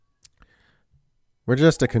We're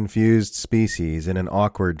just a confused species in an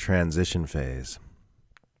awkward transition phase.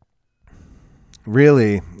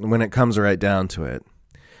 Really, when it comes right down to it,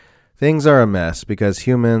 things are a mess because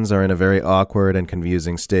humans are in a very awkward and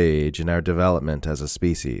confusing stage in our development as a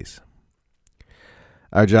species.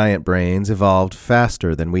 Our giant brains evolved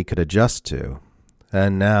faster than we could adjust to,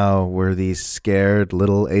 and now we're these scared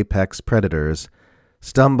little apex predators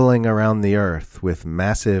stumbling around the earth with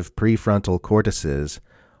massive prefrontal cortices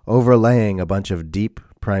overlaying a bunch of deep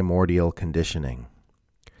primordial conditioning.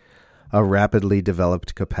 A rapidly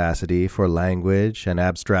developed capacity for language and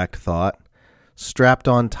abstract thought strapped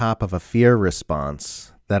on top of a fear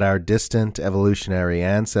response that our distant evolutionary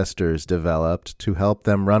ancestors developed to help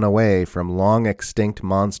them run away from long extinct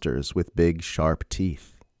monsters with big sharp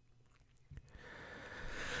teeth.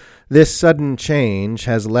 This sudden change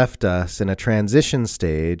has left us in a transition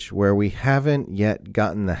stage where we haven't yet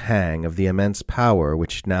gotten the hang of the immense power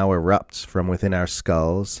which now erupts from within our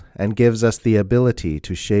skulls and gives us the ability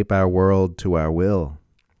to shape our world to our will.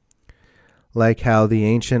 Like how the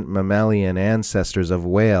ancient mammalian ancestors of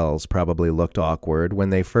whales probably looked awkward when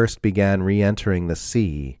they first began re-entering the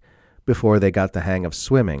sea before they got the hang of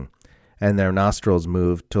swimming and their nostrils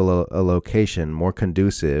moved to a location more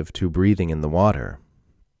conducive to breathing in the water.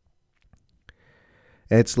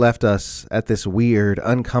 It's left us at this weird,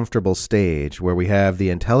 uncomfortable stage where we have the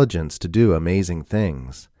intelligence to do amazing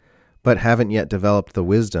things, but haven't yet developed the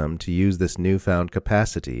wisdom to use this newfound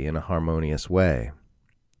capacity in a harmonious way.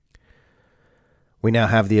 We now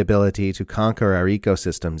have the ability to conquer our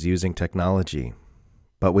ecosystems using technology,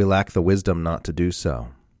 but we lack the wisdom not to do so.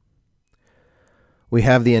 We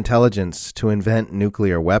have the intelligence to invent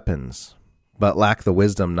nuclear weapons, but lack the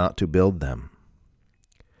wisdom not to build them.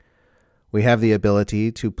 We have the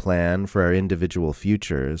ability to plan for our individual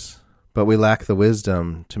futures, but we lack the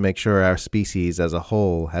wisdom to make sure our species as a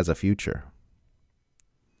whole has a future.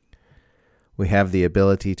 We have the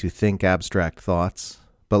ability to think abstract thoughts,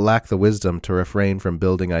 but lack the wisdom to refrain from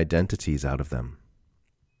building identities out of them.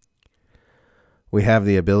 We have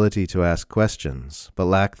the ability to ask questions, but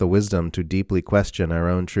lack the wisdom to deeply question our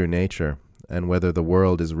own true nature and whether the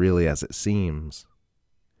world is really as it seems.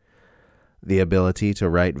 The ability to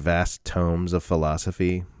write vast tomes of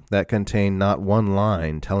philosophy that contain not one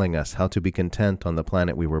line telling us how to be content on the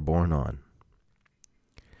planet we were born on.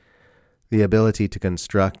 The ability to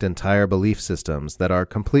construct entire belief systems that are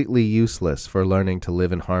completely useless for learning to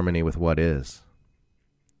live in harmony with what is.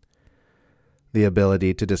 The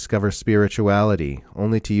ability to discover spirituality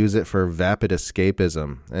only to use it for vapid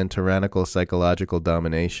escapism and tyrannical psychological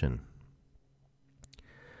domination.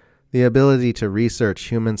 The ability to research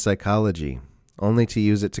human psychology, only to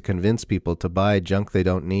use it to convince people to buy junk they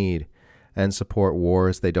don't need, and support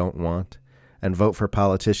wars they don't want, and vote for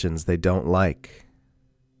politicians they don't like.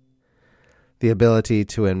 The ability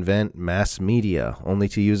to invent mass media, only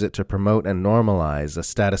to use it to promote and normalize a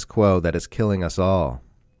status quo that is killing us all.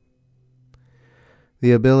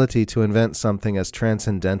 The ability to invent something as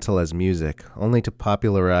transcendental as music, only to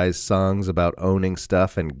popularize songs about owning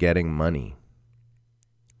stuff and getting money.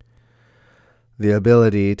 The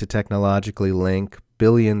ability to technologically link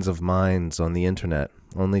billions of minds on the internet,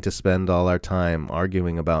 only to spend all our time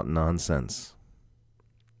arguing about nonsense.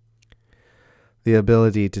 The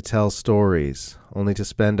ability to tell stories, only to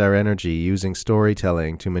spend our energy using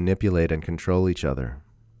storytelling to manipulate and control each other.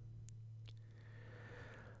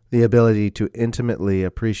 The ability to intimately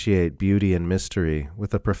appreciate beauty and mystery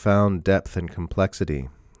with a profound depth and complexity,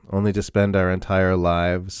 only to spend our entire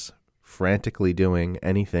lives frantically doing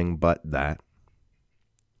anything but that.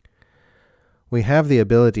 We have the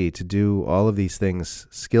ability to do all of these things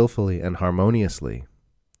skillfully and harmoniously.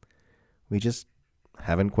 We just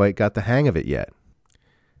haven't quite got the hang of it yet.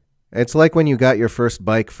 It's like when you got your first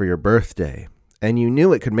bike for your birthday, and you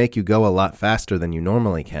knew it could make you go a lot faster than you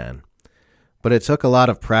normally can. But it took a lot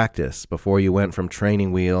of practice before you went from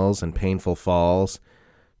training wheels and painful falls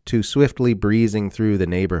to swiftly breezing through the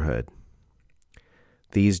neighborhood.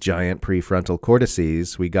 These giant prefrontal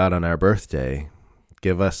cortices we got on our birthday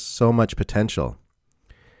give us so much potential,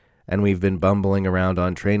 and we've been bumbling around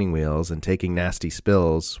on training wheels and taking nasty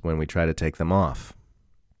spills when we try to take them off.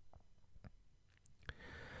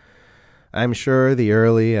 I'm sure the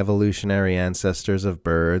early evolutionary ancestors of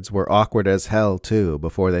birds were awkward as hell too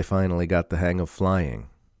before they finally got the hang of flying.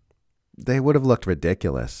 They would have looked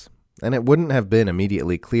ridiculous, and it wouldn't have been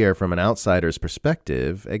immediately clear from an outsider's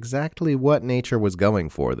perspective exactly what nature was going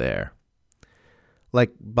for there.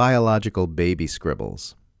 Like biological baby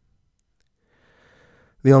scribbles.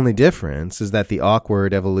 The only difference is that the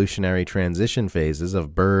awkward evolutionary transition phases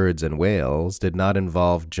of birds and whales did not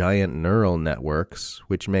involve giant neural networks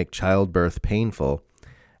which make childbirth painful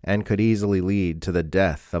and could easily lead to the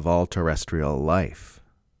death of all terrestrial life.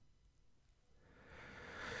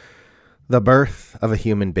 The birth of a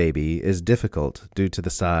human baby is difficult due to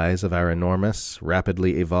the size of our enormous,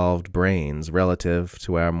 rapidly evolved brains relative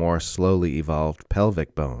to our more slowly evolved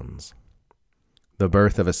pelvic bones. The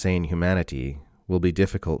birth of a sane humanity will be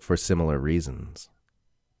difficult for similar reasons.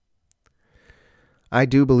 I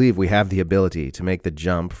do believe we have the ability to make the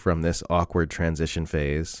jump from this awkward transition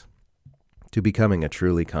phase to becoming a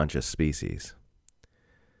truly conscious species.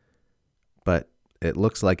 But it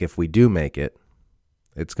looks like if we do make it,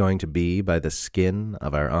 it's going to be by the skin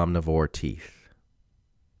of our omnivore teeth.